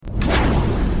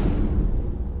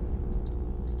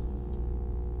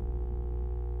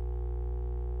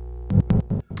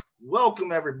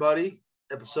Welcome everybody.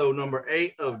 Episode number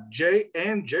 8 of J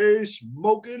and J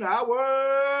Smoking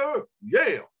Hour.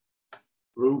 Yeah.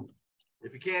 Ooh.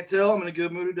 If you can't tell, I'm in a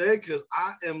good mood today because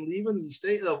I am leaving the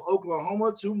state of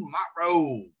Oklahoma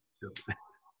tomorrow.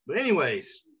 But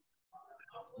anyways,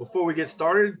 before we get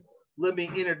started, let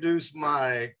me introduce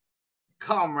my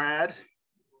comrade,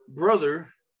 brother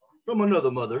from another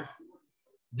mother,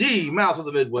 the mouth of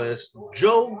the Midwest,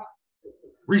 Joe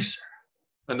Reeser.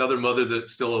 Another mother that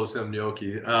still owes him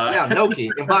gnocchi.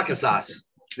 Gnocchi and vodka sauce.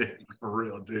 For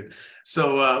real, dude.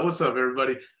 So what's up,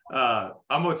 everybody?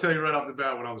 I'm going to tell you right off the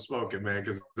bat when I'm smoking, man,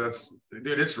 because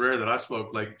it's rare that I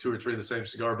smoke like 2 or 3 of the same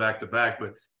cigar back to back,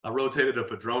 but I rotated a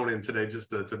Padron in today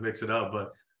just to mix it up.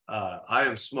 But I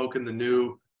am smoking the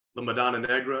new La Madonna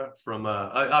Negra from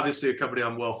obviously a company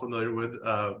I'm well familiar with,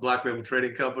 Black Label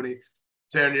Trading Company.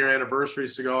 10-year anniversary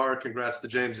cigar. Congrats to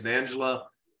James and Angela.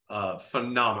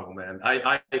 Phenomenal, man.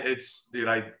 I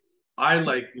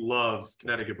love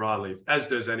Connecticut broadleaf, as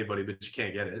does anybody, but you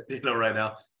can't get it, right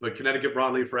now. But Connecticut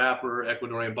broadleaf wrapper,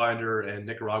 Ecuadorian binder, and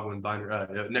Nicaraguan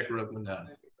binder, Nicaraguan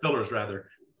fillers rather.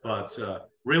 But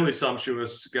really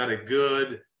sumptuous. Got a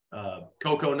good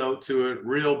cocoa note to it.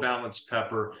 Real balanced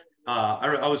pepper.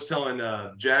 I was telling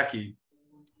Jackie,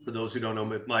 for those who don't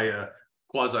know, my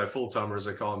quasi full timer as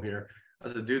I call him here. I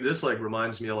said, dude, this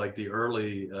reminds me of the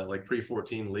early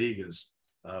pre-14 leagues,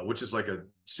 which is a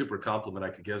super compliment I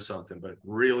could give something, but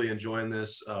really enjoying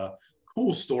this.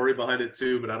 Cool story behind it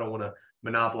too, but I don't want to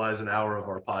monopolize an hour of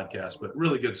our podcast, but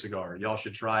really good cigar. Y'all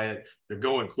should try it. They're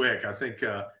going quick. I think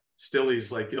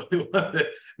Stilly's the only one that,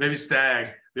 maybe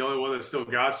Stag, the only one that still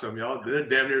got some. Y'all, they're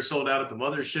damn near sold out at the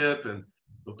mothership, and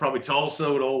probably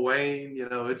Tulsa with Old Wayne.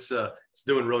 It's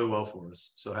doing really well for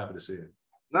us. So happy to see it.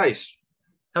 Nice.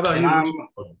 How about you?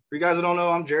 For you guys that don't know,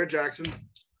 I'm Jared Jackson,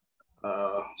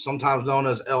 sometimes known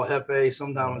as El Jefe,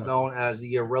 sometimes known as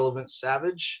the Irrelevant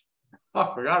Savage.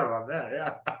 Oh, I forgot about that,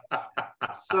 yeah.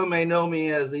 Some may know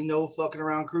me as the No Fucking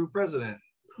Around Crew President.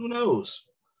 Who knows?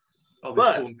 Oh,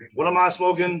 but cool. What am I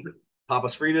smoking?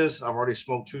 Papas Fritas. I've already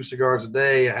smoked 2 cigars a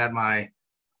day. I had my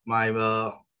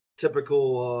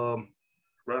typical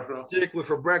stick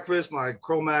for breakfast, my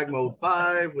Cro-Mag Mode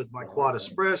 5 with my quad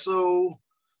espresso.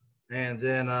 And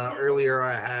then earlier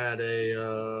I had what did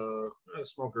I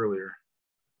smoke earlier?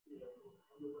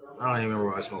 I don't even remember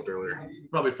what I smoked earlier.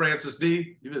 Probably Francis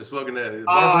D. You've been smoking that.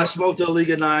 I smoked a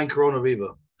Liga 9 Corona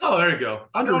Viva. Oh, there you go.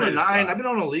 I've been on a 9. I've been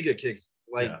on a Liga kick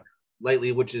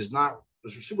lately, which is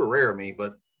super rare of me,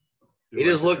 but it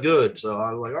does look good. So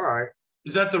I was like, all right.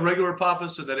 Is that the regular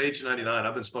Papas or that H99?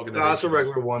 I've been smoking that. No, it's a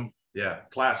regular one. Yeah,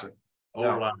 classic.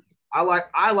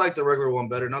 I like the regular one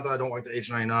better. Not that I don't like the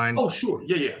H99. Oh, sure.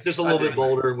 Yeah. It's just a little bit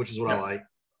bolder, which is what I like.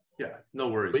 Yeah, no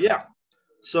worries. But yeah.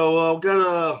 So we've got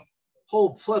a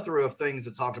whole plethora of things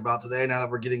to talk about today now that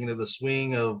we're getting into the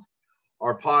swing of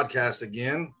our podcast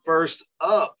again. First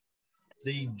up,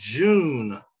 the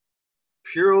June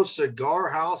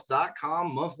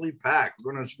PuroCigarHouse.com monthly pack.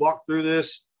 We're going to walk through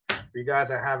this for you guys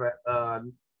that have it,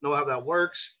 know how that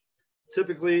works.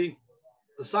 Typically,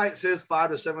 the site says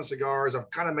 5 to 7 cigars.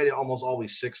 I've kind of made it almost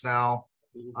always 6 now.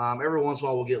 Every once in a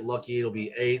while we'll get lucky. It'll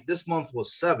be 8. This month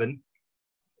was 7.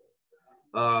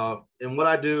 And what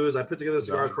I do is I put together the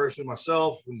cigars personally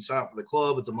myself. When you sign up for the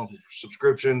club, it's a monthly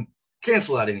subscription.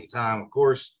 Cancel at any time, of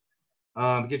course.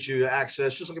 Get you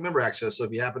access, just like a member access. So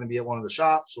if you happen to be at one of the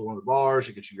shops or one of the bars,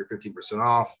 it gets you your 15%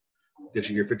 off. Get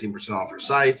you your 15% off your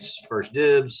sites, first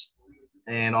dibs,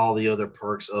 and all the other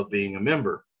perks of being a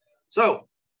member. So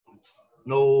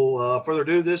no further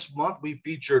ado, this month we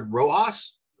featured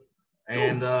Rojas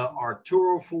and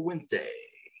Arturo Fuente,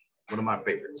 one of my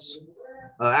favorites.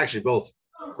 Actually, both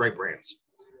great brands.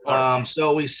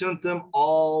 So we sent them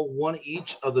all one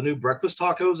each of the new breakfast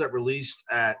tacos that released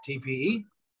at TPE.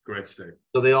 Great steak.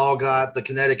 So they all got the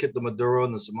Connecticut, the Maduro,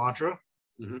 and the Sumatra.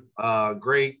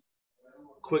 Great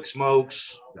quick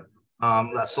smokes.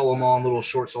 That Solomon, little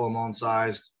short Solomon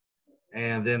sized.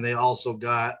 And then they also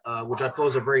got, which I feel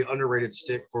is a very underrated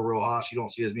stick for Rojas. You don't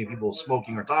see as many people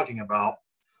smoking or talking about,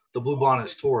 the Blue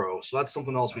Bonnets Toro. So that's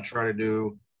something else we try to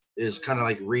do, is kind of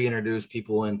reintroduce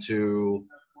people into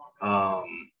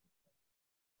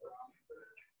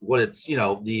what it's,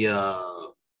 the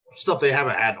stuff they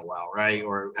haven't had in a while, right?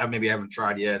 Or maybe haven't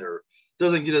tried yet, or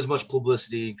doesn't get as much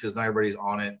publicity because not everybody's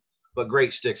on it, but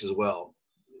great sticks as well.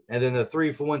 And then the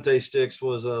 3 Fuente sticks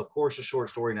was, of course, a short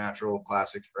story natural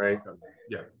classic, right?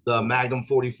 Yeah. The Magnum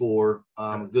 44,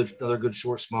 another good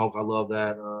short smoke. I love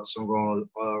that. Some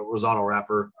Rosado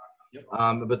wrapper. Yep.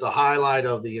 But the highlight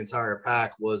of the entire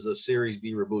pack was a Series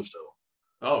B Robusto.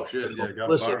 Oh shit! Yeah,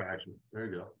 got fire action. There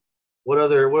you go. What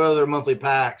other monthly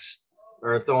packs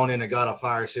or throwing in a God of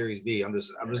Fire Series B.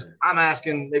 I'm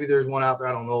asking. Maybe there's one out there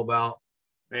I don't know about.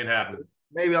 Ain't happening.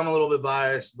 Maybe I'm a little bit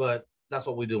biased, but that's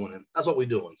what we're doing. That's what we're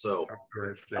doing. So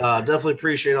definitely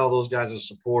appreciate all those guys'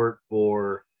 support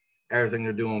for everything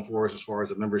they're doing for us as far as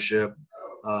the membership.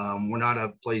 We're not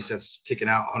a place that's kicking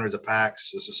out hundreds of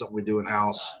packs. This is something we do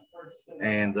in-house.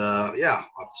 And,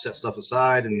 I'll set stuff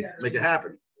aside and make it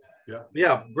happen.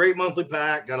 Yeah, great monthly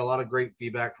pack. Got a lot of great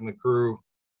feedback from the crew.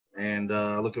 And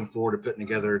looking forward to putting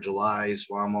together July's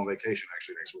while I'm on vacation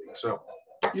actually next week. So,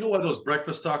 you know what? Those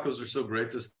breakfast tacos are so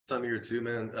great this time of year too,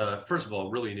 man. First of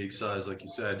all, really unique size, like you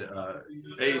said.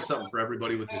 Something for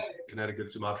everybody with the Connecticut,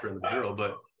 Sumatra, and the Bureau.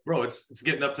 But bro, it's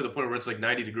getting up to the point where it's like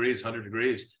 90 degrees, 100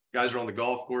 degrees. Guys are on the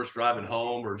golf course driving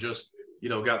home, or just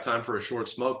got time for a short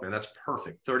smoke. Man, that's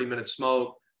perfect. 30-minute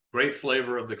smoke. Great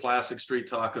flavor of the classic street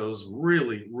tacos.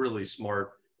 Really, really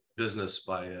smart business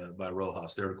by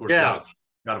Rojas. There, of course, got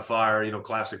a fire.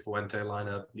 Classic Fuente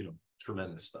lineup.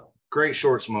 Tremendous stuff. Great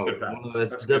short smoke.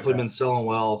 It's definitely been selling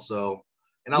well. So,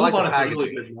 and I like the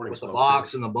packaging with the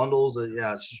box and the bundles.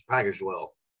 It's just packaged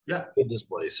well. Yeah, good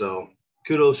display. So,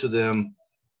 kudos to them.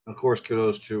 Of course,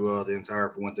 kudos to the entire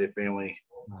Fuente family.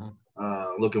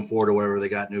 Looking forward to whatever they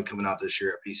got new coming out this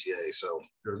year at PCA. So,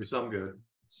 there'll be something good.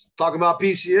 Talk about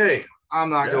PCA. I'm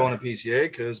not going to PCA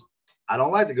because I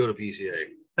don't like to go to PCA.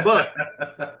 But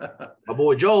my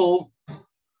boy Joel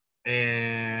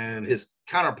and his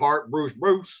counterpart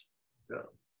Bruce,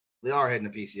 they are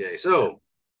heading to PCA. So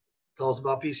tell us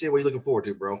about PCA. What are you looking forward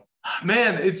to, bro?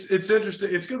 Man, it's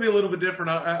interesting. It's going to be a little bit different.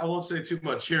 I won't say too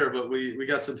much here, but we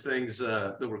got some things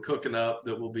that we're cooking up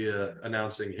that we'll be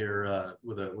announcing here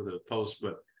with a post.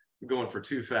 But we're going for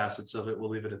two facets of it.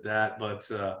 We'll leave it at that.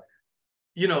 But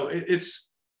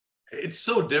it's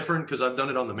so different because I've done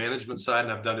it on the management side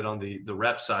and I've done it on the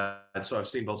rep side. So I've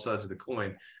seen both sides of the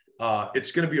coin.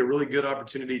 It's going to be a really good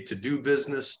opportunity to do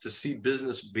business, to see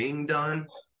business being done.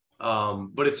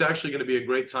 But it's actually going to be a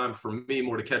great time for me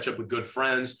more to catch up with good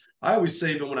friends. I always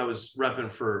say, even when I was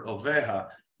repping for Oveja,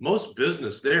 most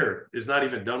business there is not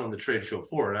even done on the trade show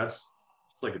floor. It's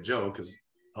like a joke because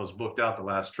I was booked out the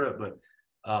last trip, but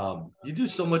you do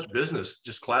so much business,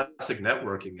 just classic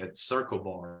networking at Circle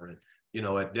Bar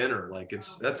and, at dinner. Like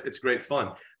it's great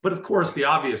fun. But of course, the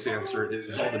obvious answer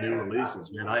is all the new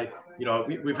releases, man.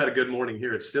 We've had a good morning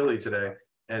here at Stilly today.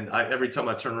 And every time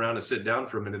I turn around and sit down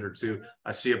for a minute or two,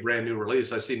 I see a brand new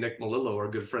release. I see Nick Melillo, our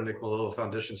good friend Nick Melillo,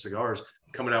 Foundation Cigars,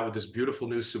 coming out with this beautiful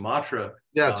new Sumatra.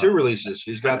 Yeah, two releases.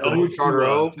 He's got the new Charter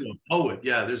Oak. Poet,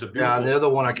 yeah. There's a beautiful. Yeah, and the other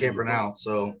one I can't pronounce.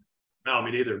 So. No,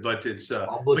 me neither. But it's.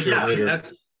 I'll butcher it later.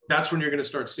 That's when you're going to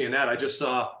start seeing that. I just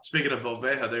saw. Speaking of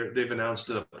Oveja, they've announced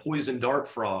a Poison Dart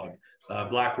Frog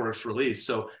Blackworks release.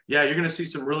 So yeah, you're going to see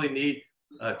some really neat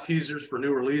teasers for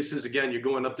new releases. Again, you're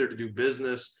going up there to do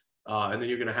business. And then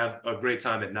you're going to have a great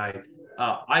time at night.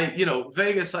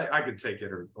 Vegas, I could take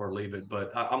it or leave it,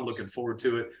 but I'm looking forward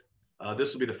to it.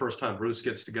 This will be the first time Bruce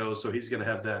gets to go, so he's going to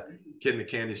have that kid in the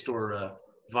candy store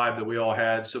vibe that we all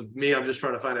had. So I'm just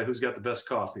trying to find out who's got the best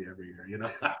coffee every year,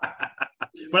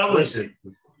 But I'm listen,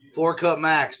 4-cup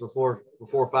max before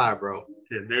 5, bro.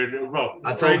 Yeah, bro.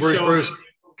 I told Bruce,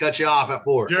 cut you off at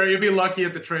 4. Jerry, you'll be lucky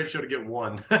at the trade show to get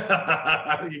 1.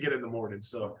 You get in the morning,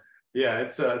 so yeah,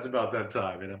 it's about that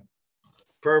time,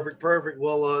 Perfect.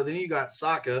 Well, then you got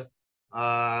Saka.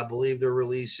 I believe they're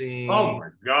releasing. Oh my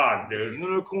God, dude!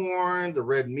 Unicorn. The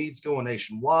red meat's going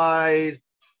nationwide.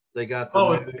 They got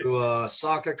the new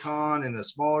Saka Con in a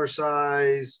smaller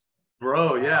size.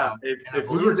 Bro, yeah. If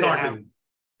we were talking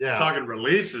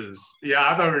releases,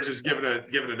 I thought we were just giving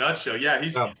a nutshell. Yeah,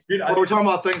 he's. Yeah. Dude, we're talking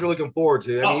about things we're looking forward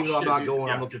to. Even though I'm not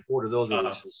going, I'm looking forward to those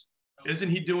releases. Isn't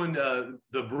he doing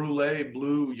the Brulee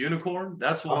Blue Unicorn?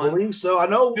 That's one. I believe so. I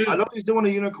know he's doing a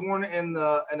unicorn and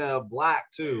a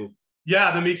black too.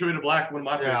 Yeah, the Meat Carita Black, one of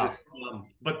my favorites.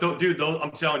 But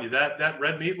I'm telling you, that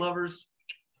red meat lovers,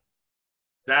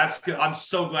 I'm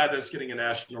so glad that's getting a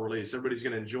national release. Everybody's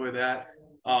going to enjoy that.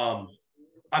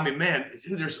 I mean, man,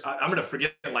 dude, I'm going to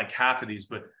forget like half of these,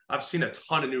 but I've seen a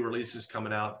ton of new releases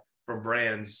coming out from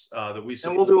brands that we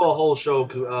support. And we'll do a whole show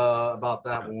about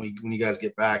that when you guys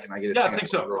get back and I get a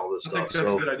chance to cover all this stuff. That's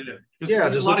a good idea.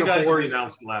 Just looking forward.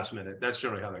 Announced last minute. That's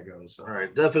generally how that goes. So. All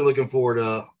right, definitely looking forward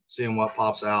to seeing what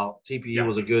pops out. TPE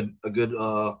was a good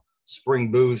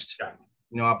spring boost.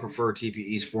 Yeah. I prefer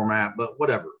TPE's format, but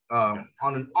whatever. On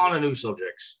a new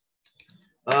subjects.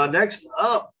 Next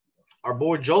up, our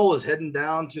boy Joel is heading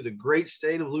down to the great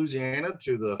state of Louisiana,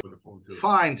 to the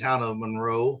fine town of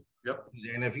Monroe. Yep.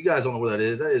 And if you guys don't know where that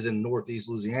is in northeast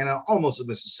Louisiana, almost to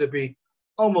Mississippi,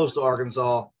 almost to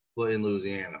Arkansas, but in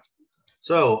Louisiana.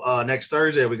 So next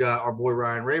Thursday, we got our boy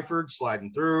Ryan Rayford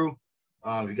sliding through.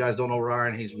 If you guys don't know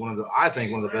Ryan, he's I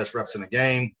think one of the best reps in the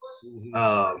game.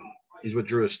 He's with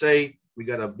Drew Estate. We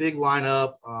got a big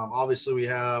lineup. Obviously, we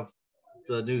have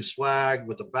the new swag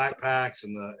with the backpacks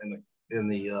and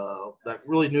the that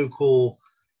really new cool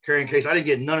carrying case. I didn't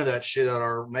get none of that shit at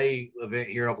our May event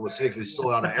here in Oklahoma City because we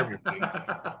sold out of everything.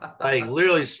 Like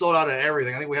literally sold out of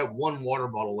everything. I think we had one water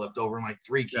bottle left over and like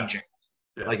 3 keychains.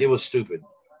 Yeah. Like it was stupid,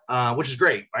 which is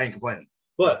great. I ain't complaining.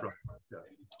 But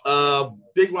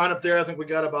big lineup there. I think we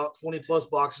got about 20 plus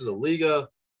boxes of Liga,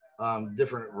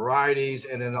 different varieties,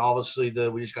 and then obviously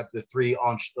we just got the 3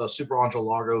 Super Ancho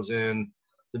Largos in,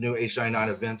 the new H99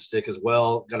 event stick as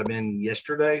well. Got them in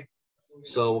yesterday.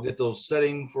 So we'll get those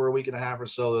setting for a week and a half or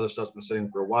so. The other stuff's been sitting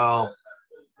for a while.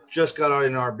 Just got out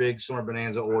in our big summer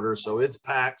bonanza order, so it's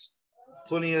packed.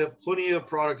 Plenty of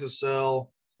product to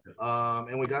sell,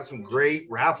 and we got some great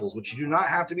raffles, which you do not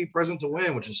have to be present to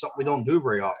win, which is something we don't do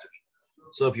very often.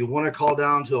 So if you want to call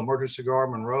down to a Merchant Cigar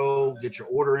Monroe, get your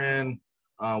order in.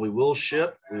 We will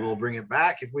ship. We will bring it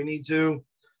back if we need to,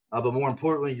 but more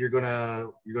importantly, you're gonna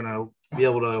be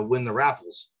able to win the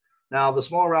raffles. Now, the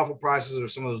small raffle prizes are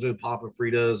some of those new Papa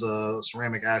Fritas,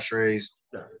 ceramic ashtrays.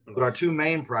 Yeah. But our 2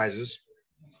 main prizes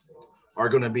are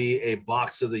going to be a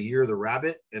box of the Year of the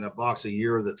Rabbit and a box of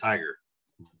Year of the Tiger.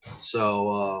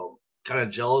 So kind of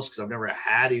jealous because I've never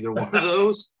had either one of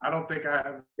those. I don't think I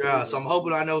have. Yeah, so I'm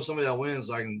hoping I know somebody that wins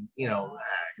so I can, give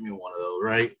me one of those,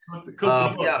 right?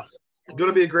 Yeah, it's going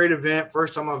to be a great event.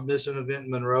 First time I've missed an event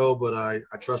in Monroe, but I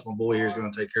trust my boy here is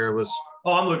going to take care of us.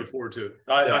 Oh, I'm looking forward to it.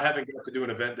 I haven't got to do an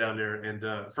event down there. And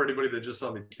for anybody that just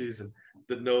saw me teasing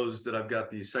that knows that I've got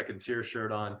the second tier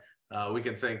shirt on, we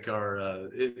can thank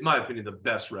in my opinion, the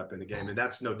best rep in the game. And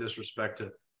that's no disrespect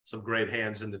to some great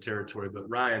hands in the territory, but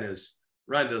Ryan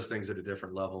does things at a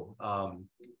different level.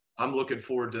 I'm looking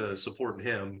forward to supporting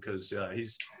him because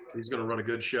he's going to run a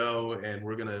good show, and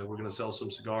we're gonna sell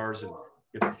some cigars and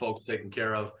get the folks taken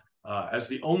care of. As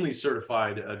the only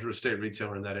certified Drew Estate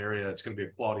retailer in that area, it's going to be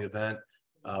a quality event.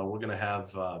 We're gonna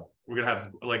have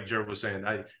like Jared was saying.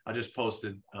 I just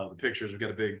posted the pictures. We've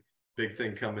got a big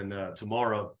thing coming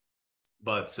tomorrow,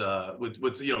 but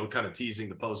with kind of teasing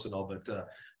the post and all. But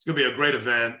it's gonna be a great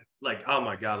event. Like, oh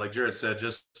my God, like Jared said,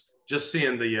 just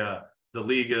seeing the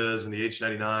Ligas and the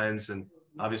H99s and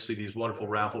obviously these wonderful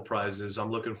raffle prizes.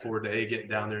 I'm looking forward to getting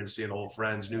down there and seeing old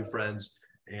friends, new friends,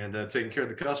 and taking care of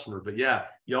the customer. But yeah,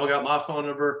 y'all got my phone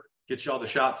number. Get y'all the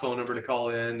shop phone number to call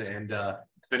in, and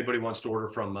if anybody wants to order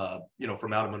from out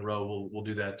of Monroe, we'll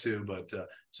do that too. But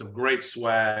some great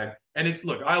swag. And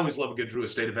look, I always love a good Drew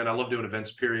Estate event. I love doing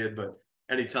events, period. But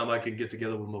anytime I can get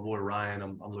together with my boy Ryan,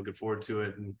 I'm looking forward to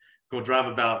it. And go drive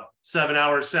about 7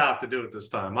 hours south to do it this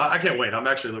time. I can't wait. I'm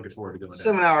actually looking forward to going down.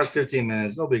 7 hours, 15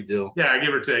 minutes, no big deal. Yeah,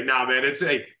 give or take. Nah, man, it's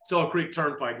All Creek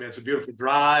Turnpike, man. It's a beautiful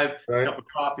drive. Right. A cup of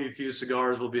coffee, a few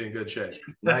cigars. We'll be in good shape.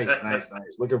 Nice.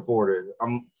 Looking forward to it.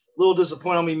 I'm a little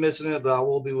disappointed on me missing it, but I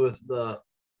will be with the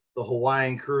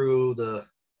Hawaiian crew, the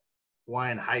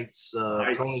Hawaiian Heights.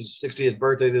 Tony's 60th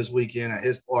birthday this weekend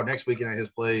next weekend at his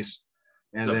place,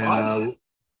 and then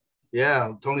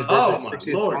Tony's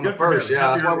birthday 60th on the 1st.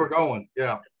 Yeah, that's why we're going.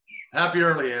 Yeah, happy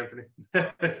early, Anthony.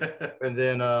 And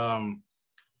then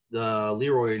the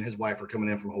Leroy and his wife are coming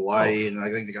in from Hawaii, and I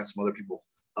think they got some other people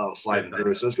sliding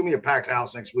through. So it's gonna be a packed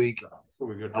house next week.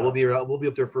 We'll be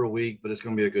up there for a week, but it's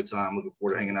gonna be a good time. Looking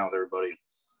forward to hanging out with everybody.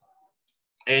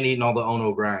 And eating all the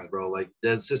Ono grinds, bro. Like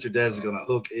Sister Des is gonna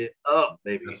hook it up,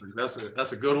 baby.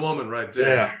 That's a good woman right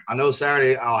there. Yeah, I know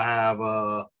Saturday I'll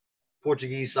have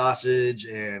Portuguese sausage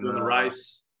and the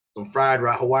rice, some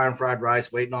Hawaiian fried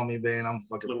rice waiting on me, man. I'm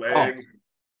fucking little egg.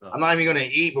 I'm not even gonna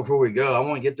eat before we go. I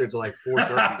want to get there till like 4:30,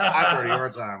 5:30 our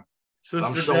time.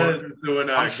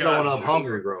 I'm showing up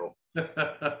hungry, bro.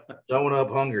 Showing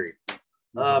up hungry.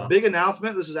 Big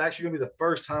announcement. This is actually going to be the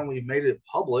first time we've made it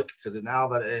public because now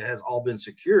that it has all been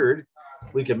secured,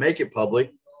 we can make it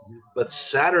public. But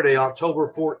Saturday, October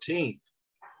 14th,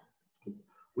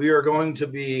 we are going to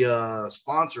be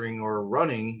sponsoring or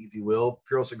running, if you will,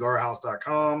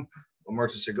 PuroCigarHouse.com, a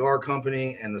Merchant Cigar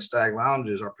Company, and the Stag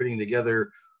Lounges are putting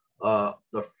together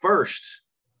the first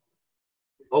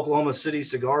Oklahoma City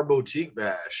Cigar Boutique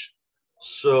Bash.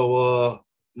 So,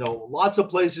 lots of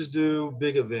places do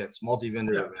big events,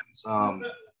 multi-vendor events.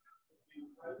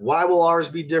 Why will ours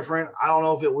be different? I don't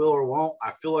know if it will or won't.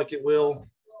 I feel like it will.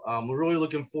 We're really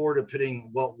looking forward to putting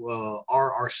what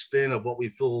our spin of what we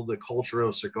feel the culture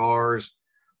of cigars,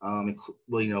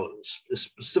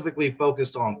 specifically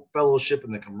focused on fellowship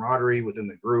and the camaraderie within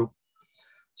the group.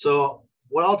 So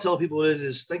what I'll tell people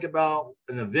is think about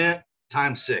an event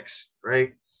times 6,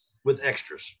 right? With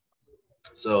extras.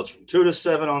 So it's from 2 to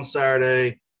 7 on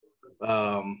Saturday.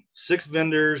 6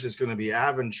 vendors. It's going to be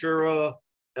Aventura,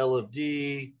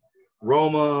 LFD,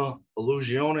 RoMa,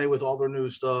 Illusione with all their new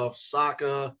stuff,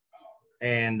 Saka,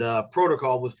 and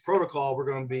Protocol. With Protocol,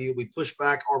 we push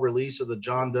back our release of the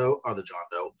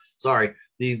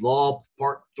Law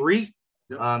Part 3.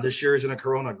 Yep. This year is in a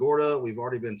Corona Gorda. We've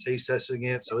already been taste testing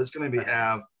it, so it's going to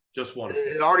have just wonderful.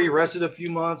 It already rested a few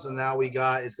months, and now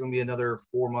it's going to be another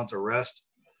 4 months of rest.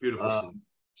 Beautiful.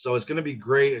 So it's going to be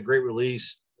great, a great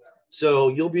release. So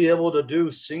you'll be able to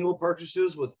do single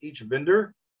purchases with each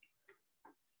vendor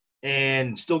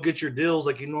and still get your deals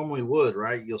like you normally would,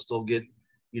 right? You'll still get,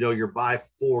 your buy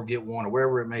 4, get 1, or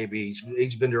whatever it may be.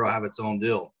 Each vendor will have its own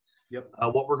deal. Yep.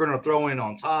 What we're going to throw in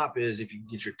on top is if you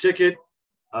get your ticket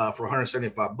for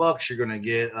 $175, you're going to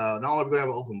get, not only are we going to have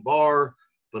an open bar,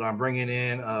 but I'm bringing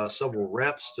in several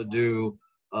reps to do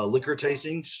liquor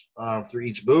tastings through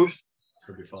each booth.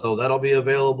 So that'll be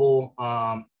available.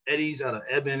 Eddie's out of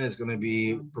Edmond is going to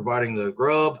be providing the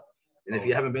grub. And if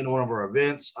you haven't been to one of our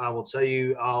events, I will tell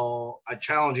you, I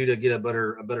challenge you to get a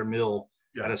better meal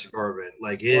at a cigar event.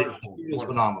 Like it is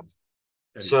phenomenal.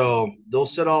 So they'll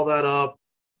set all that up.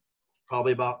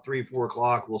 Probably about 3-4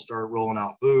 o'clock, we'll start rolling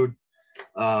out food.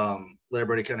 Let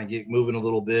everybody kind of get moving a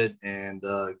little bit and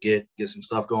get some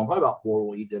stuff going. Probably about 4,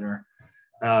 we'll eat dinner.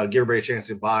 Give everybody a chance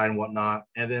to buy and whatnot.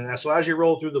 And then as you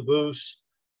roll through the booths,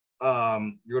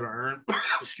 you're going to earn,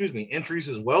 entries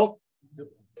as well. Yep.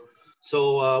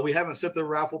 So we haven't set the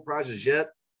raffle prizes yet,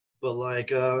 but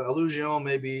like Illusion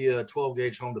may be a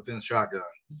 12-gauge home defense shotgun.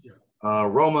 Yeah.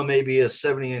 RoMa may be a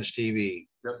 70-inch TV.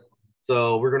 Yep.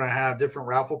 So we're going to have different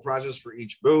raffle prizes for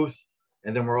each booth.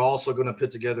 And then we're also going to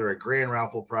put together a grand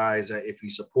raffle prize that if you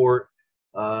support,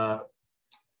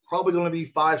 probably going to be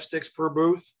 5 sticks per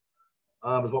booth.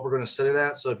 Is what we're going to set it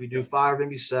at. So if you do 5,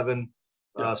 maybe 7,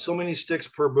 so many sticks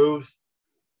per booth,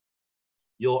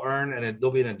 you'll earn, and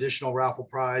there'll be an additional raffle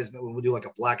prize. Maybe we'll do like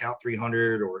a blackout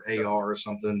 300 or AR or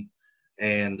something.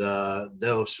 And so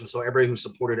everybody who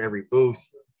supported every booth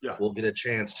will get a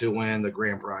chance to win the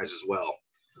grand prize as well.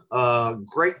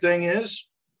 Great thing is,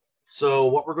 so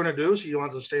what we're going to do, so you don't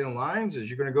have to stay in lines, is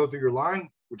you're going to go through your line,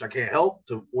 which I can't help,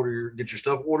 to get your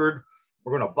stuff ordered.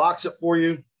 We're going to box it for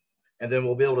you. And then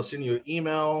we'll be able to send you an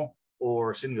email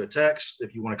or send you a text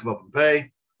if you want to come up and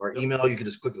pay, or email. You can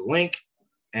just click the link.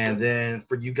 And then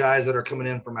for you guys that are coming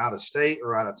in from out of state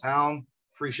or out of town,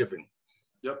 free shipping.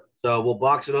 Yep. So we'll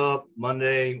box it up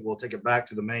Monday. We'll take it back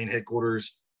to the main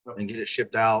headquarters and get it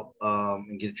shipped out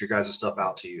and get your guys' stuff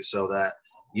out to you so that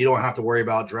you don't have to worry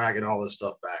about dragging all this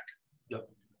stuff back. Yep.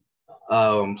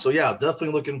 So yeah,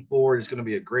 definitely looking forward. It's going to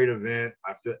be a great event.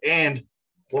 And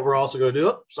what we're also going to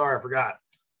do, sorry, I forgot.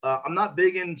 I'm not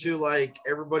big into like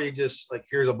everybody just like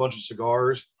here's a bunch of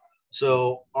cigars.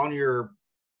 So on your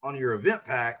event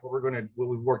pack, what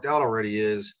we've worked out already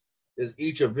is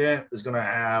each event is going to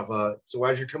have so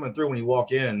as you're coming through, when you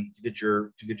walk in to get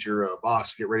your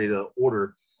box, get ready to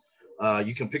order,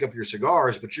 you can pick up your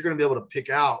cigars, but you're going to be able to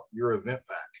pick out your event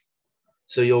pack.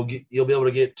 So you'll be able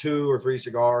to get 2 or 3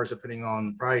 cigars depending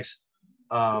on price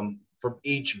from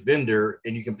each vendor,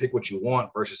 and you can pick what you want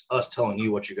versus us telling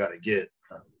you what you got to get.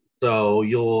 So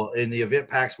in the event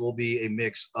packs will be a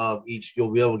mix of each.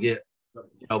 You'll be able to get,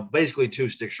 basically 2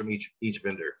 sticks from each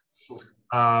vendor.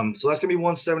 So that's gonna be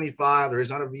 $175. There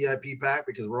is not a VIP pack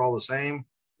because we're all the same.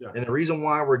 Yeah. And the reason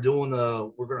why we're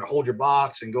gonna hold your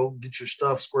box and go get your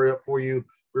stuff squared up for you.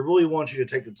 We really want you to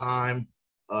take the time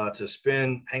to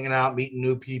spend hanging out, meeting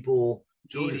new people,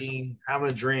 eating, having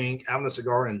a drink, having a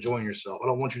cigar, and enjoying yourself. I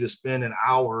don't want you to spend an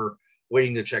hour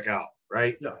waiting to check out.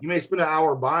 Right? Yeah. You may spend an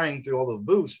hour buying through all the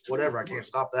booths, whatever. I can't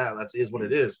stop that. That is what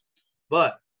it is.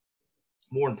 But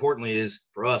more importantly is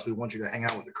for us, we want you to hang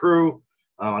out with the crew.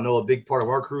 I know a big part of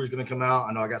our crew is going to come out.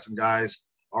 I know I got some guys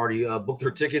already booked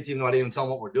their tickets, even though I didn't even tell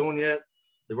them what we're doing yet.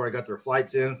 They've already got their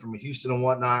flights in from Houston and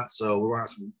whatnot. So we're going to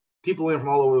have some people in from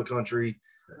all over the country.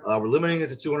 We're limiting it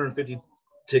to 250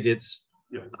 tickets.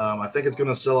 Yeah. I think it's going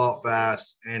to sell out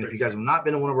fast. And if you guys have not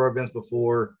been to one of our events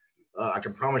before, I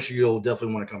can promise you'll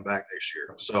definitely want to come back next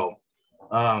year. So,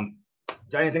 got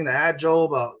anything to add, Joe,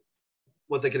 about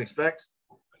what they can expect?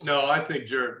 No, I think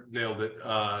Jared nailed it.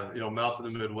 Mouth of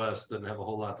the Midwest doesn't have a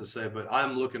whole lot to say, but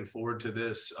I'm looking forward to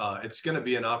this. It's going to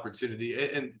be an opportunity,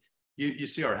 and you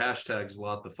see our hashtags a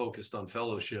lot. The focused on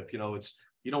fellowship. It's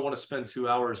you don't want to spend 2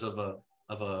 hours of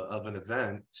an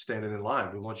event standing in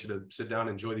line. We want you to sit down,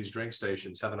 enjoy these drink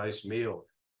stations, have a nice meal,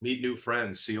 meet new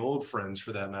friends, see old friends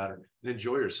for that matter, and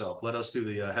enjoy yourself. Let us do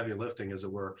the heavy lifting, as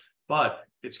it were. But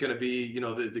it's going to be,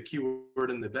 the key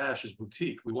word in the bash is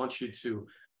boutique. We want you to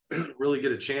really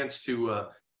get a chance to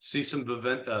see some of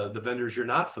the vendors you're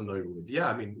not familiar with. Yeah,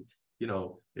 I mean,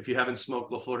 if you haven't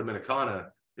smoked La Flor Dominicana,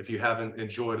 if you haven't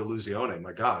enjoyed Illusione,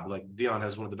 my God, like Dion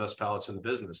has one of the best palates in the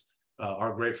business.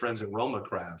 Our great friends at RoMa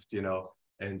Craft,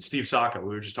 and Steve Saka. We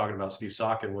were just talking about Steve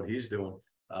Saka and what he's doing.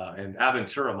 And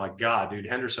Aventura, my God, dude,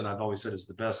 Henderson, I've always said is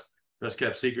the best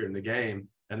kept secret in the game.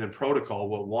 And then Protocol,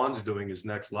 what Juan's doing is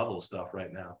next level stuff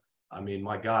right now. I mean,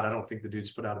 my God, I don't think the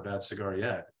dude's put out a bad cigar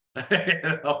yet.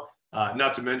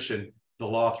 Not to mention the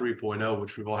Law 3.0,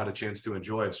 which we've all had a chance to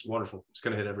enjoy. It's wonderful. It's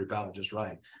going to hit every palate just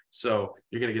right. So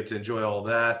you're going to get to enjoy all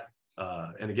that.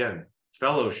 And again,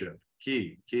 fellowship,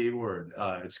 key word.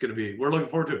 It's going to be, we're looking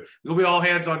forward to it. It'll be all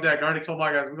hands on deck. I already told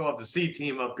my guys we're going to have the C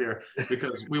team up here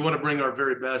because we want to bring our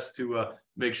very best to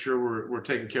make sure we're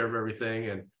taking care of everything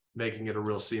and making it a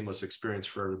real seamless experience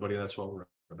for everybody. That's what we're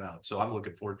about. So I'm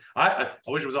looking forward. I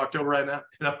wish it was October right now.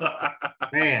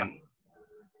 Man.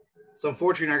 It's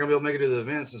unfortunate you're not gonna be able to make it to the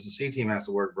event since the C team has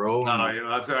to work, bro.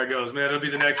 That's how it goes, man. It'll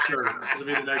be the next shirt.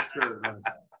 Man.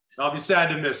 I'll be sad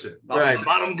to miss it.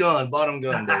 Bottom gun,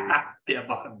 baby. Yeah,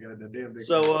 bottom gun. Damn big.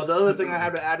 So the other thing I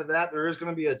have to add to that, there is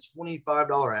going to be a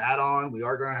 $25 add-on. We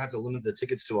are going to have to limit the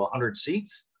tickets to 100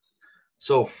 seats.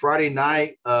 So Friday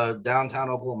night, downtown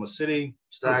Oklahoma City,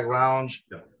 Stag Lounge.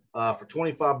 Yeah. For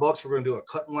 $25, we're going to do a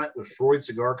cut and light with Freud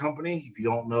Cigar Company. If you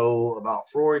don't know about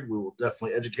Freud, we will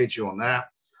definitely educate you on that.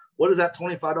 What does that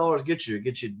 $25 get you? It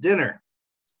gets you dinner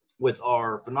with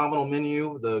our phenomenal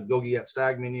menu, the Gogi at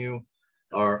Stag menu.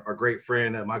 Our great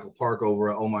friend Michael Park over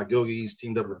at Oh My Gogies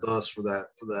teamed up with us for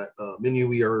that menu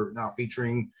we are now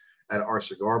featuring at our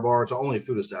cigar bar. It's only a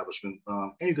food establishment,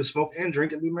 and you can smoke and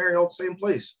drink and be merry all at the same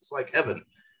place. It's like heaven.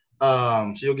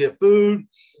 So you'll get food.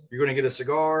 You're going to get a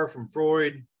cigar from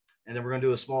Freud, and then we're going to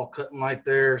do a small cut and light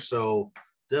there. So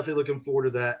definitely looking forward to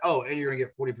that. Oh, and you're going to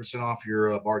get 40% off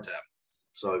your bar tab.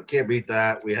 So you can't beat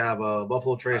that. We have a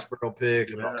Buffalo Trace barrel pick,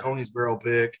 a Balcones barrel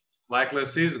pick.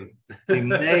 Blacklist season. We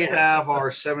may have our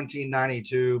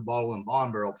 1792 bottle and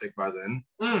bond barrel pick by then.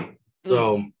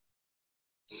 So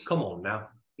come on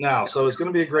now. So it's going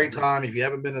to be a great time. If you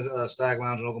haven't been to Stag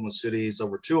Lounge in Oklahoma City, it's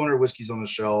over 200 whiskeys on the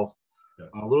shelf,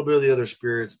 a little bit of the other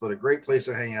spirits, but a great place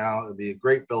to hang out. It'll be a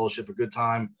great fellowship, a good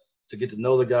time to get to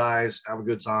know the guys, have a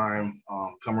good time,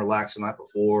 come relax the night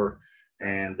before.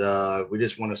 And we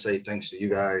just want to say thanks to you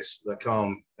guys that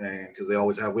come, and because we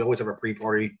always have a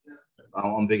pre-party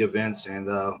on big events, and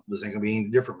this ain't gonna be any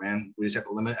different, man. We just have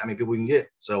to limit how many people we can get.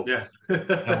 So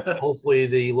hopefully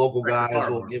the local guys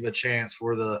will give a chance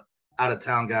for the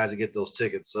out-of-town guys to get those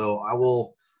tickets. So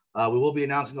we will be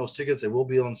announcing those tickets. They will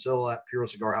be on sale at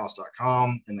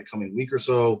PuroCigarHouse.com in the coming week or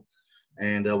so,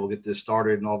 and we'll get this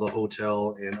started, and all the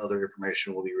hotel and other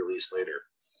information will be released later.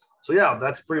 So yeah,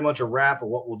 that's pretty much a wrap of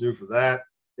what we'll do for that.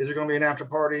 Is there going to be an after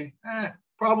party?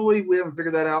 Probably. We haven't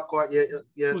figured that out quite yet.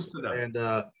 And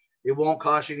it won't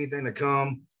cost you anything to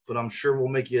come, but I'm sure we'll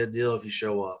make you a deal if you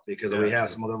show up, because we have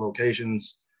some other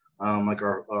locations, like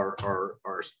our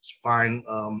fine.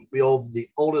 We own the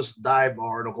oldest dive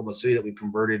bar in Oklahoma City that we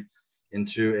converted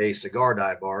into a cigar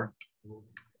dive bar.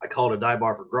 I call it a dive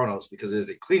bar for grown-ups because it is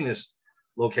the cleanest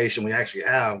location we actually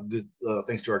have, good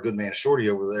thanks to our good man Shorty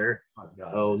over there.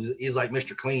 Oh, he's like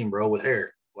Mr. Clean, bro, with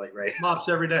hair, like, right? Mops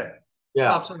every day.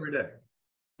 Mops every day.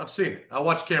 I've seen it. I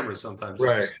watch cameras sometimes.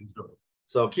 Right.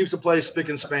 So keeps the place spick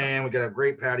and span. We got a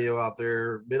great patio out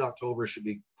there. Mid-October should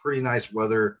be pretty nice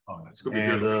weather. It's gonna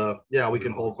be good. We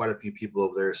can hold quite a few people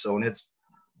over there. So, and it's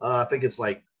I think it's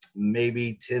like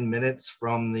maybe 10 minutes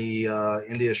from the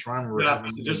India Shrine.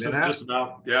 Just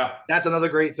about. Yeah. That's another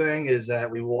great thing, is that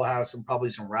we will have probably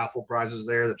some raffle prizes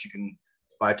there that you can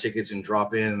buy tickets and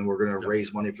drop in, and we're going to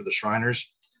raise money for the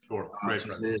Shriners. Sure.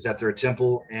 Is at their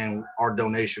temple, and our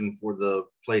donation for the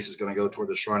place is going to go toward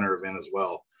the Shriner event as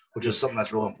well, which is something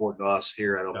that's real important to us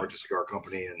here at Emergent Cigar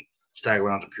Company and Stag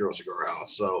Lounge and Puro Cigar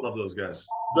House. So love those guys.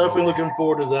 Definitely looking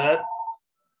forward to that.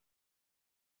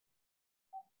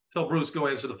 Tell Bruce go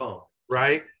answer the phone.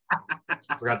 Right.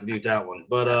 Forgot to mute that one.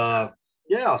 But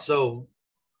so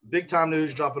big time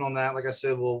news dropping on that. Like I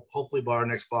said, we'll hopefully by our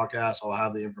next podcast, I'll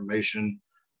have the information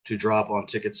to drop on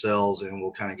ticket sales, and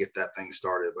we'll kind of get that thing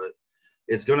started. But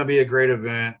it's going to be a great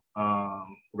event. We're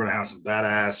going to have some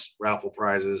badass raffle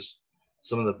prizes,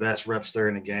 some of the best reps there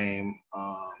in the game.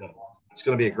 It's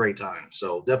going to be a great time.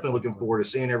 So definitely looking forward to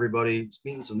seeing everybody,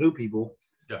 meeting some new people,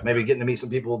 maybe getting to meet some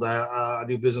people that I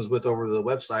do business with over the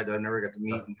website that I never got to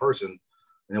meet in person,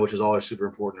 which is always super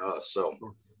important to us. So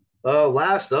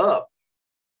last up,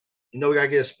 we got to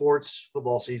get sports.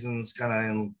 Football season's kind of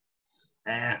in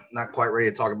not quite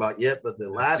ready to talk about yet, but the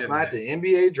last night, the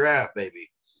NBA draft, baby.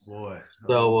 Boy.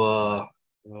 So, oh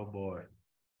boy.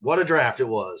 What a draft it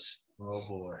was. Oh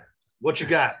boy. What you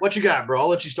got? What you got, bro? I'll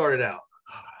let you start it out.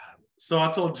 So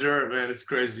I told Jarrett, man, it's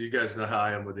crazy. You guys know how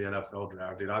I am with the NFL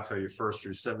draft, dude. I'll tell you, first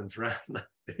through seventh round.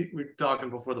 We were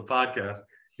talking before the podcast.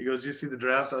 He goes, "You see the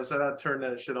draft?" I said, "I turned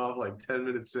that shit off like 10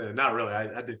 minutes in." Not really.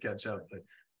 I did catch up,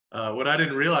 but what I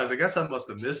didn't realize, I guess I must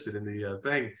have missed it in the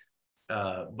thing.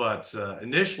 But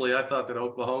initially, I thought that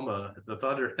Oklahoma, the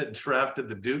Thunder, had drafted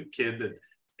the Duke kid that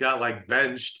got like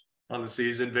benched on the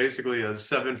season, basically a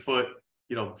 7 foot,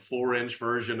 4-inch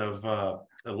version of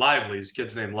Lively's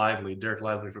kid's name Lively, Derek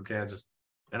Lively from Kansas.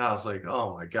 And I was like,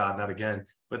 oh my God, not again.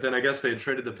 But then I guess they had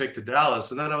traded the pick to Dallas.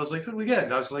 And then I was like, who'd we get?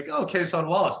 And I was like, oh, Kason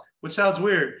Wallace, which sounds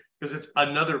weird because it's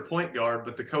another point guard,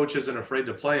 but the coach isn't afraid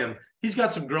to play him. He's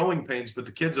got some growing pains, but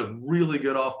the kid's a really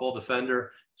good off-ball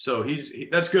defender. So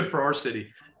that's good for our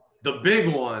city. The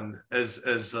big one, as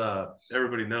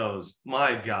everybody knows,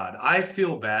 my God, I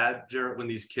feel bad, Jarrett, when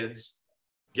these kids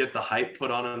get the hype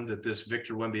put on them that this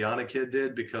Victor Wembanyama kid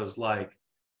did, because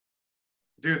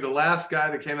dude, the last guy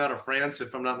that came out of France,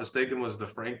 if I'm not mistaken, was the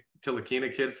Frank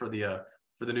Ntilikina kid for the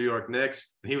New York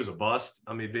Knicks. And he was a bust.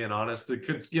 I mean, being honest, the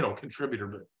contributor,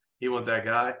 but he wasn't that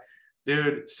guy.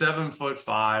 Dude,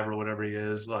 7'5" or whatever he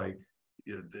is, the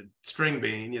string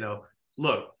bean,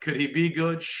 Look, could he be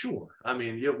good? Sure. I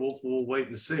mean, yeah, we'll wait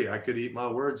and see. I could eat my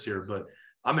words here, but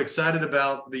I'm excited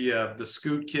about the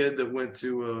Scoot kid that went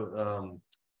to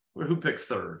who picked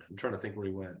third. I'm trying to think where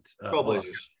he went.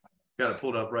 Trailblazers. Got it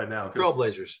pulled up right now.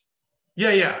 Trailblazers.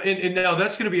 Yeah. And now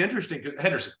that's going to be interesting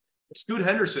because Scoot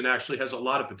Henderson actually has a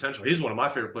lot of potential. He's one of my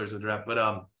favorite players in the draft,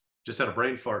 but just had a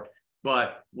brain fart.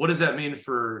 But what does that mean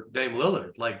for Dame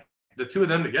Lillard? Like the two of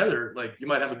them together, you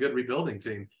might have a good rebuilding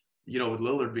team, with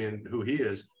Lillard being who he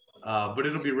is. But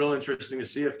it'll be real interesting to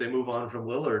see if they move on from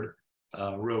Lillard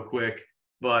real quick.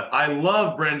 But I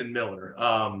love Brandon Miller.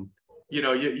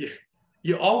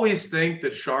 You always think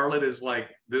that Charlotte is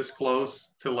this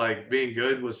close to being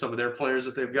good with some of their players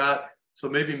that they've got. So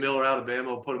maybe Miller out of Bama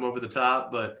will put him over the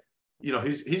top. But,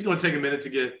 he's going to take a minute to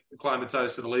get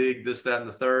acclimatized to the league, this, that, and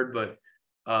the third. But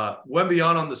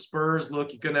Wembanyama on the Spurs,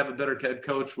 look, you couldn't have a better head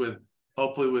coach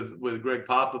hopefully with Greg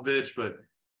Popovich. But,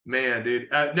 man, dude.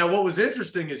 Now, what was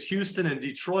interesting is Houston and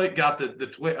Detroit got the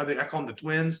twin. I call them the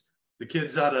twins, the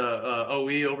kids out of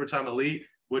OE, Overtime Elite,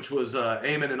 which was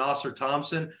Eamon and Oscar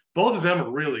Thompson. Both of them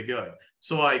are really good.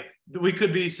 So, we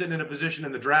could be sitting in a position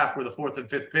in the draft where the 4th and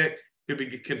 5th pick could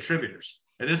be contributors.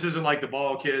 And this isn't like the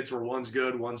ball kids where one's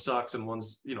good, one sucks, and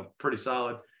one's, pretty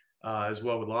solid as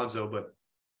well with Lonzo. But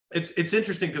it's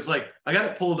interesting because, I got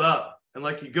it pulled up, and,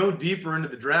 you go deeper into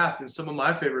the draft, and some of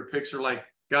my favorite picks are,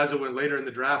 guys that went later in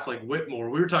the draft, like Whitmore.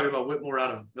 We were talking about Whitmore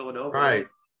out of Villanova. Right.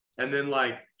 And then,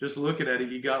 just looking at it,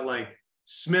 you got,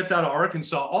 Smith out of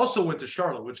Arkansas also went to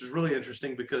Charlotte, which is really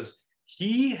interesting because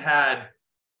he had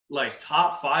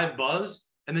top 5 buzz,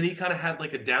 and then he kind of had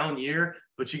a down year,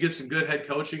 but you get some good head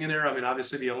coaching in there. I mean,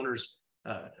 obviously the owner's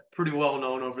pretty well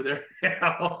known over there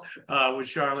now with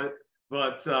Charlotte,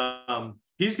 but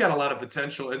he's got a lot of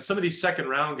potential. And some of these second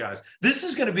round guys, this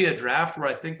is going to be a draft where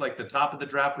I think the top of the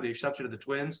draft, with the exception of the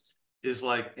Twins, is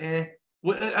and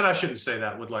I shouldn't say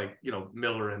that with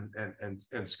Miller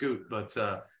and Scoot, but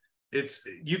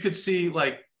you could see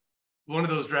one of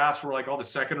those drafts where all the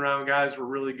second round guys were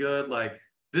really good.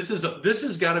 This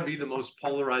has got to be the most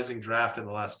polarizing draft in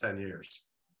the last 10 years.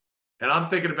 And I'm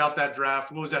thinking about that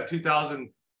draft. What was that,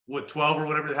 2012 or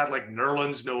whatever? They had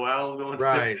Nerlens Noel going.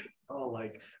 Right.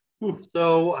 Ooh.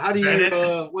 So how do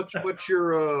you what's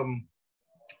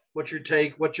your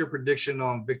take? What's your prediction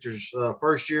on Victor's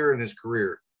first year in his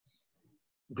career?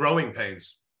 Growing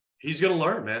pains. He's going to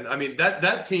learn, man. I mean,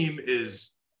 that team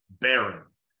is barren.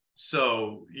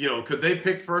 So, could they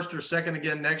pick first or second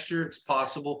again next year? It's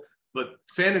possible. But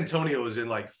San Antonio is in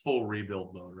full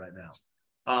rebuild mode right now.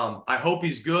 I hope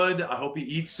he's good. I hope he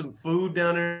eats some food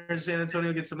down there in San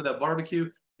Antonio, get some of that barbecue,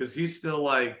 because he's still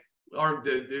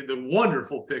the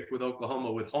wonderful pick with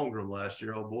Oklahoma with Holmgren last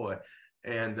year. Oh boy.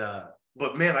 And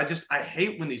but man, I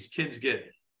hate when these kids get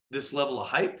this level of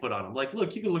hype put on them.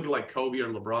 Look, you can look at Kobe or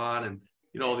LeBron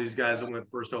and all these guys that went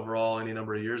first overall any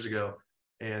number of years ago.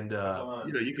 And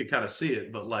you could kind of see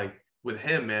it. But with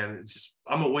him, man, it's just,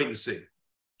 I'm gonna wait and see.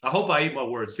 I hope I eat my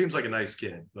words. Seems like a nice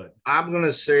kid, but I'm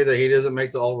gonna say that he doesn't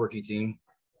make the all-rookie team.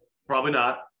 Probably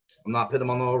not. I'm not putting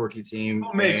him on the all-rookie team.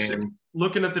 Who makes it?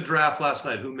 Looking at the draft last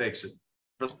night, who makes it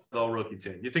for the all-rookie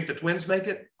team? You think the Twins make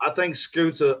it? I think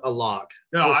Scoot's a lock.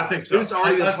 No, listen, I think Scoot's so.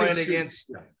 already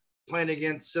playing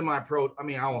against semi-pro. I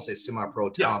mean, I won't say semi-pro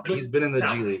talent, but he's been in the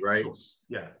G League, right?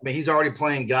 Yeah. I mean, he's already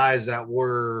playing guys that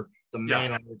were the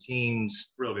man on their teams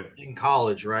in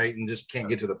college, right? And just can't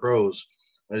get to the pros.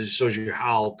 That just shows you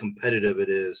how competitive it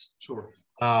is. Sure.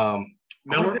 I'm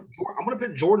going to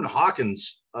pick Jordan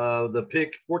Hawkins,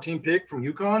 the 14 pick from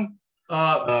UConn.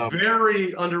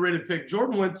 Very underrated pick.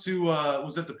 Jordan went to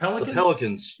was it the Pelicans? The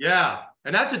Pelicans. Yeah,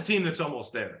 and that's a team that's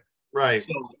almost there. Right.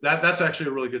 So that's actually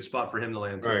a really good spot for him to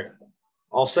land. Right.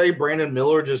 I'll say Brandon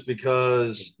Miller just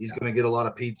because he's going to get a lot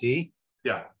of PT.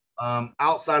 Yeah.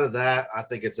 Outside of that, I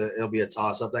think it'll be a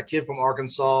toss up. That kid from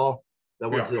Arkansas that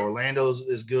went to the Orlando's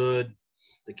is good.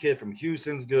 The kid from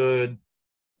Houston's good.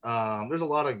 There's a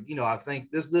lot of, I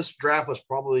think this draft was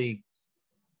probably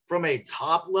from a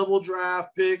top level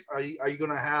draft pick. Are you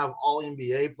going to have all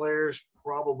NBA players?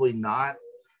 Probably not.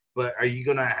 But are you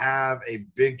going to have a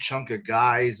big chunk of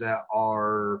guys that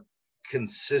are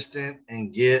consistent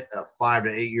and get a 5 to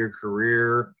 8 year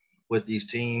career with these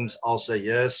teams? I'll say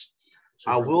yes.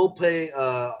 Sure. I will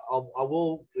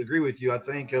agree with you. I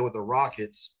think with the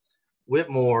Rockets,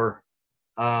 Whitmore,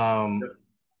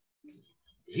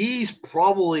 he's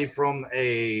probably from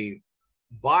a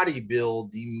body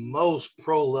build the most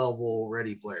pro level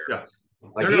ready player. Yeah.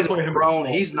 Like he's grown.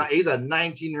 He's a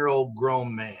 19-year-old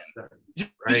grown man. Did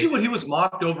you see what he was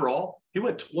mocked overall? He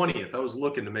went 20th. I was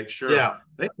looking to make sure. Yeah.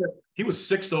 He was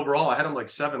 6th overall. I had him like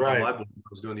 7th on my board when I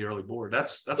was doing the early board.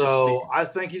 That's so I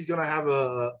think he's going to have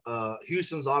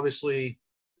Houston's obviously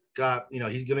got,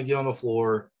 he's going to get on the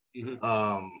floor.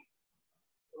 Mm-hmm.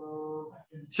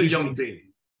 It's a young team.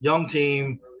 Young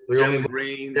team.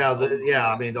 Green.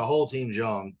 I mean, the whole team's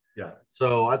young. Yeah.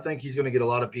 So I think he's going to get a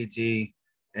lot of PT,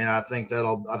 and I think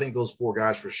those 4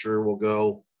 guys for sure will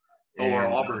go.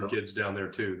 Our Auburn kids down there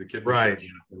too. The kid was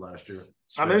last year.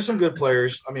 I mean, there's some good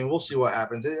players. I mean, we'll see what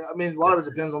happens. I mean, a lot of it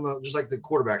depends on just like the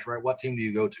quarterbacks, right? What team do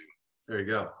you go to? There you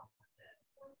go.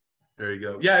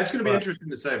 Yeah, it's going to be interesting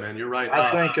to say, man. You're right.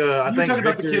 I think talking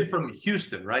about the kid from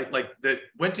Houston, right? Like that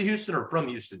went to Houston or from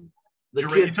Houston? The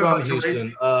kid from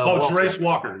Houston. Jarace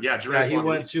Walker. Yeah, he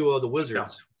went to the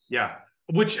Wizards. Yeah.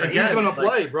 Which again, he's going to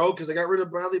play, bro, because they got rid of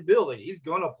Bradley Beal. Like he's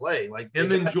going to play. Like him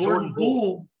and Jordan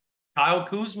Poole. Kyle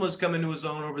Kuzma's coming to his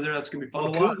own over there. That's going to be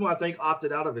fun to watch. Kuzma, I think,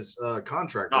 opted out of his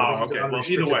contract. He's an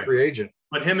unrestricted free agent.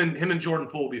 But him and Jordan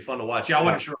Poole will be fun to watch. Yeah, I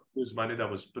wasn't sure Kuzma. I knew that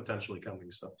was potentially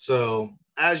coming. So,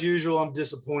 as usual, I'm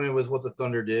disappointed with what the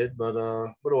Thunder did. But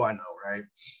what do I know, right?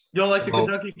 You don't like the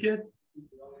Kentucky kid?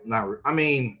 I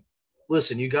mean,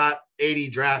 listen, you got 80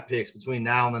 draft picks between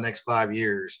now and the next 5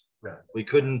 years. Yeah. We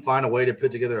couldn't find a way to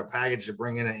put together a package to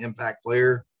bring in an impact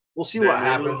player. We'll see what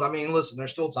happens. I mean, listen,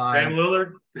 there's still time. Dame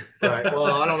Lillard? Right. Well,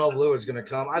 I don't know if Lillard's going to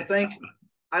come. I think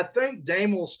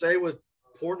Dame will stay with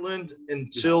Portland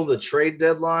until the trade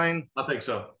deadline. I think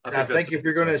so. I think if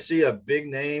you're going to see a big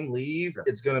name leave,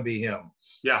 it's going to be him.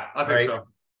 Yeah, I think so.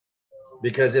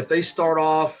 Because if they start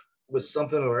off with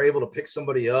something or are able to pick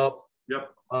somebody up,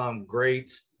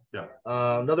 great. Yeah.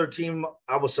 Another team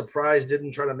I was surprised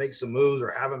didn't try to make some moves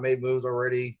or haven't made moves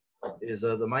already is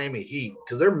the Miami Heat,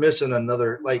 because they're missing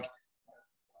another. Like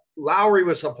Lowry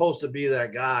was supposed to be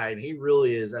that guy, and he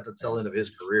really is at the tail end of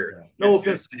his career. No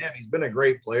offense to him, he's been a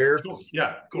great player.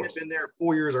 Yeah, of course. He'd been there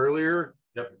 4 years earlier.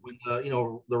 Yep. When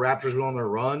the Raptors went on their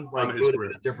run, like it would have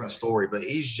been a different story. But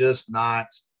he's just not.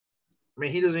 I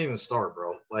mean, he doesn't even start,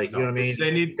 bro. Like, you know what I mean? They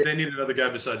need another guy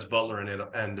besides Butler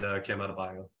and Cam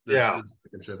Adebayo. That's the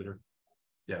contributor.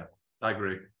 Yeah, I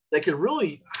agree. They could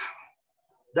really.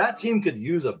 That team could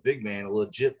use a big man, a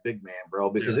legit big man, bro,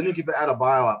 because then you keep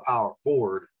Adebayo at power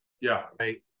forward. Yeah.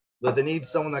 Right. But they need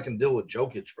someone that can deal with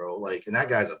Jokic, bro. Like, and that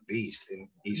guy's a beast. And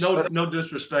he's no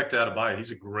disrespect to Adebayo.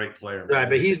 He's a great player. Right,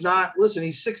 but he's not. Listen,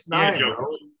 he's 6'9",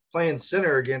 bro, playing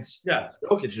center against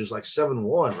Jokic, who's like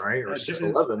 7'1", right, or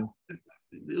 6'11".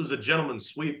 It was a gentleman's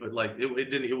sweep, but like it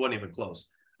wasn't even close.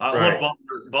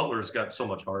 Butler's got so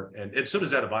much heart, and so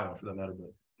does Adebayo for that matter.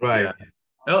 But right. Yeah.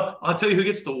 I'll tell you who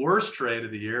gets the worst trade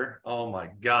of the year. Oh my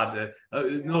God!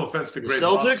 No offense to great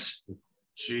Celtics.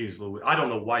 Jeez, Louis, I don't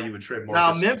know why you would trade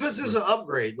Marcus. Now Memphis is an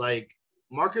upgrade. Like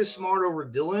Marcus Smart over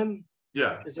Dillon.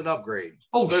 Yeah, it's an upgrade.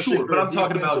 Oh, sure, but I'm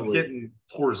talking about getting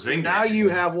Porzingis. Now you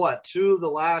have what, 2 of the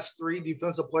last 3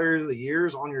 defensive players of the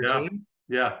years on your team.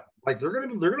 Yeah, like they're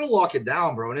gonna lock it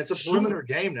down, bro, and it's a perimeter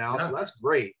game now, so that's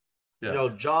great. Yeah.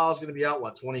 Jaw's going to be out,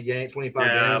 20 games, 25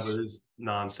 games? Yeah, but it's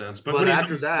nonsense. But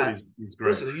after that, he's great.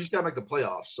 Listen, you just got to make the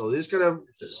playoffs. So they just got to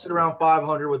sit around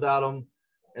 500 without him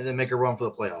and then make a run for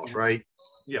the playoffs, right?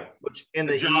 Yeah. Which in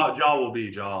the Jaw will be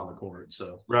Jaw on the court,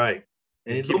 so. Right.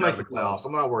 And he'll make the playoffs.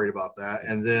 I'm not worried about that.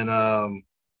 And then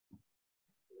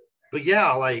but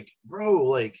yeah, like, bro,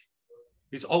 like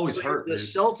he's always hurt. The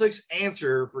Celtics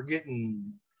answer for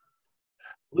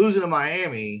losing to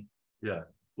Miami. Yeah.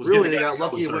 Really, they got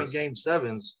lucky to win Game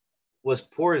 7s. Was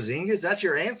Porzingis? That's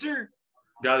your answer?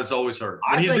 Guy that's always hurt.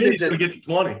 He's going to get to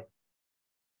 20.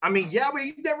 I mean, yeah, but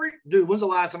he never – dude, when's the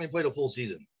last time he played a full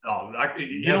season? Oh,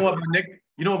 you know what, Nick?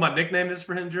 You know what my nickname is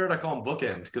for him, Jared? I call him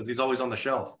Bookend because he's always on the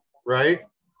shelf. Right.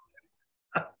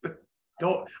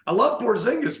 I love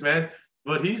Porzingis, man,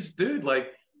 but he's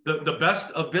like the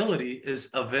best ability is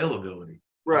availability.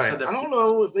 Right. I don't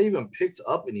know if they even picked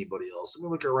up anybody else. Let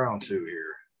me look around too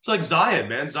here. It's like Zion,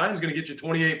 man. Zion's going to get you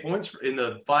 28 points in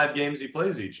the 5 games he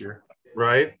plays each year.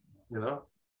 Right. You know,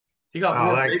 he got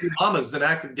more baby mamas than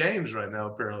active games right now,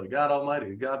 apparently. God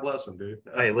almighty. God bless him, dude.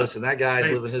 Hey, listen, that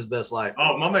guy's living his best life.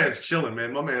 Oh, my man's chilling,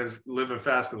 man. My man's living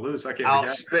fast and loose. I can't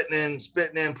out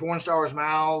spitting in porn stars'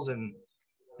 mouths and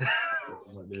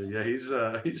yeah, he's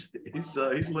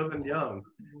living young.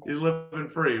 He's living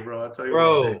free, bro. I'll tell you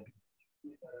bro.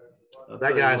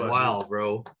 That guy's wild,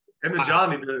 bro. Him and John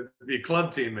need to be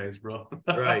club teammates, bro.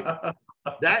 Right.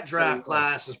 That draft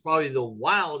class is probably the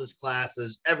wildest class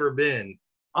there's ever been.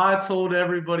 I told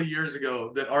everybody years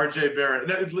ago that RJ Barrett,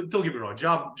 don't get me wrong,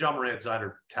 John Morant, Zion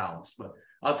are talents, but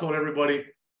I told everybody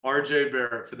RJ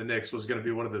Barrett for the Knicks was going to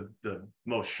be one of the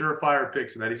most surefire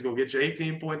picks, and that he's going to get you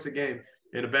 18 points a game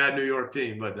in a bad New York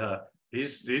team. But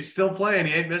he's still playing.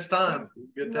 He ain't missed time.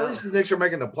 At least the Knicks are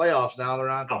making the playoffs now. They're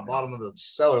not at the bottom of the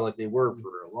cellar like they were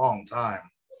for a long time.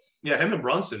 Yeah, him and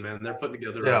Brunson, man, they're putting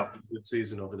together a good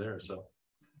season over there. So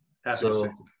happy to see.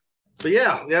 But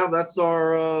yeah, that's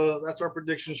our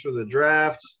predictions for the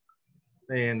draft.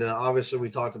 And obviously, we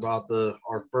talked about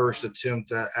our first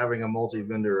attempt at having a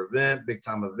multi-vendor event,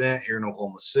 big-time event here in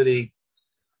Oklahoma City. If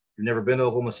you've never been to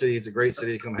Oklahoma City, it's a great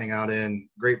city to come hang out in.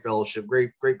 Great fellowship,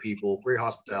 great people, great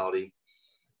hospitality.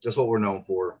 That's what we're known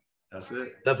for. That's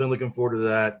it. Definitely looking forward to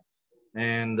that.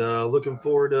 And looking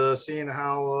forward to seeing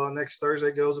how next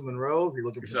Thursday goes in Monroe. If you're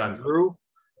looking for some crew,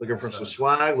 looking for some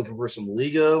swag, looking for some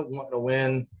Liga,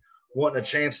 wanting a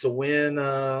chance to win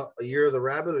a year of the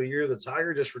Rabbit or a year of the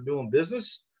Tiger just for doing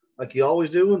business like you always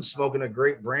do and smoking a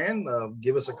great brand,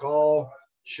 give us a call,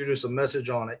 shoot us a message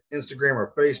on Instagram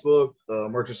or Facebook,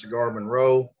 Merchant Cigar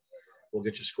Monroe. We'll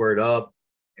get you squared up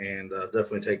and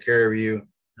definitely take care of you.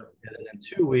 And in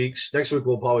 2 weeks, next week,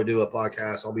 we'll probably do a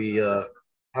podcast.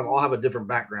 I'll have a different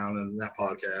background in that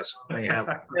podcast. We have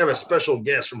a special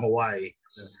guest from Hawaii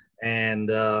and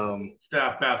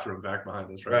staff bathroom back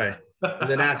behind us. Right. And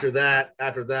then after that,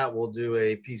 we'll do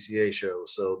a PCA show.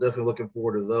 So definitely looking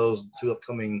forward to those two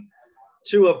upcoming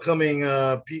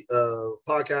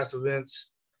podcast events.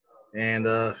 And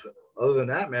other than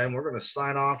that, man, we're going to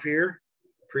sign off here.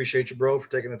 Appreciate you, bro, for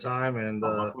taking the time and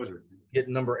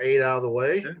getting number 8 out of the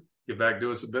way. Yeah. Get back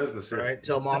doing some business here. All right.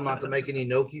 Tell mom not to make any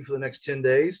gnocchi for the next 10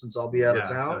 days since I'll be out of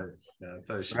town. I'll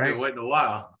tell you. She's been waiting a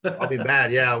while. I'll be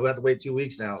mad. Yeah, we'll have to wait 2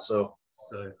 weeks now. So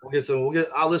I'll use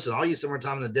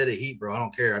summertime in the dead of heat, bro. I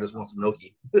don't care. I just want some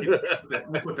gnocchi.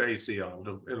 Put the AC on.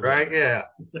 It'll right? Work. Yeah.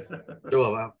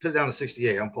 So I'll put it down to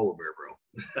 68. I'm polar bear, bro.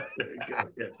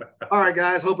 All right,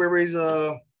 guys. Hope everybody's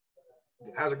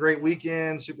has a great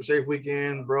weekend, super safe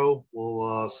weekend, bro.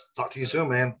 We'll talk to you soon,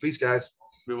 man. Peace, guys.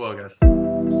 Be well, guys.